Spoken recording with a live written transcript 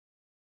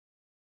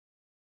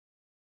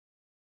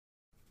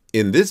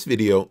In this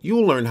video, you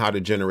will learn how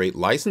to generate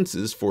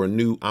licenses for a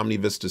new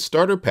OmniVista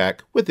starter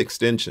pack with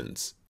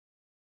extensions.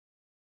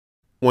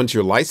 Once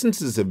your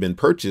licenses have been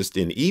purchased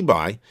in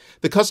eBuy,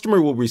 the customer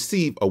will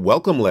receive a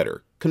welcome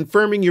letter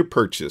confirming your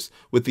purchase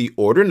with the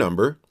order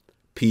number,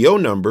 PO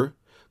number,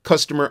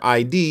 customer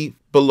ID.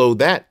 Below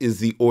that is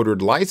the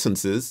ordered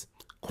licenses,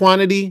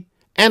 quantity,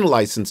 and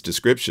license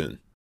description.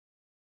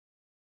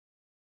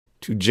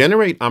 To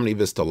generate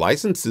OmniVista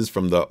licenses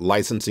from the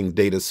Licensing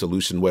Data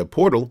Solution web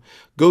portal,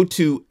 go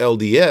to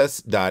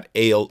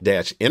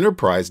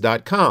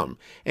lds.al-enterprise.com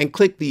and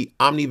click the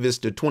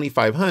OmniVista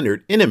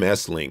 2500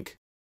 NMS link.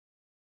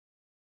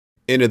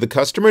 Enter the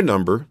customer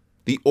number,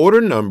 the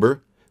order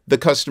number, the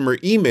customer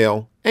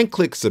email, and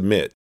click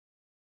Submit.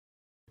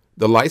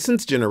 The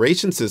license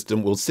generation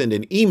system will send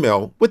an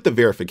email with the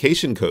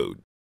verification code.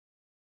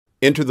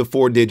 Enter the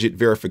 4-digit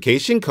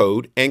verification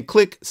code and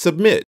click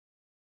Submit.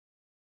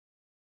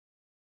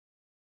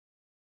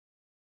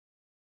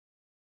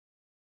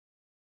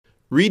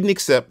 Read and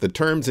accept the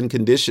terms and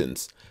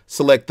conditions.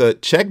 Select the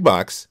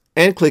checkbox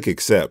and click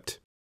Accept.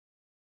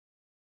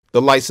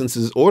 The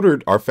licenses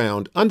ordered are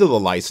found under the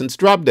License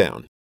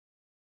dropdown.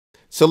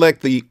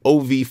 Select the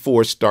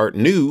OV4 Start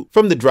New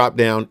from the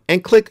dropdown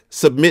and click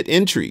Submit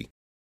Entry.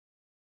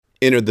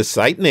 Enter the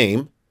site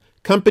name,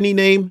 company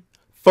name,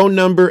 phone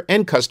number,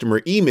 and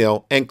customer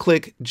email and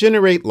click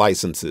Generate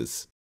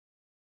Licenses.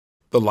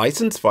 The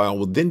license file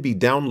will then be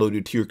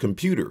downloaded to your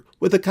computer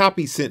with a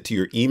copy sent to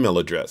your email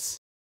address.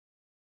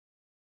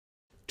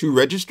 To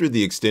register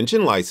the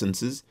extension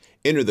licenses,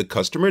 enter the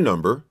customer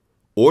number,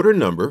 order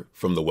number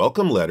from the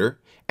welcome letter,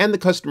 and the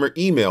customer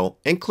email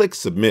and click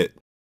Submit.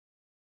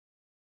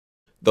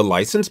 The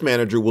License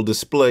Manager will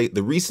display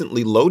the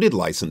recently loaded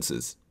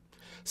licenses.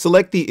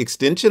 Select the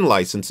extension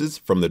licenses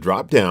from the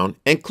drop-down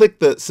and click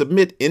the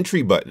Submit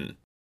Entry button.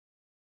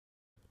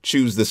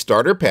 Choose the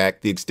starter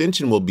pack the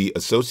extension will be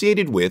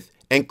associated with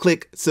and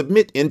click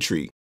Submit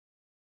Entry.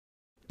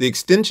 The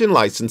extension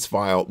license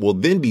file will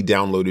then be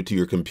downloaded to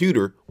your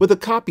computer with a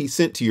copy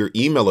sent to your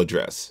email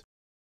address.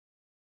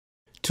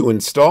 To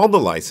install the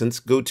license,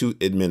 go to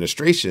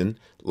Administration,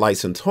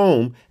 License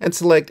Home, and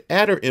select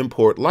Add or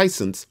Import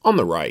License on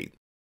the right.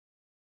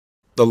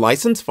 The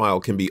license file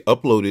can be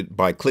uploaded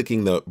by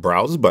clicking the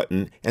Browse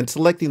button and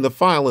selecting the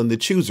file in the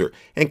chooser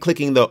and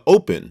clicking the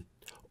Open,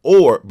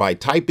 or by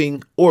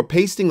typing or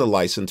pasting the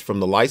license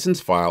from the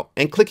license file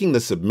and clicking the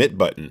Submit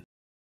button.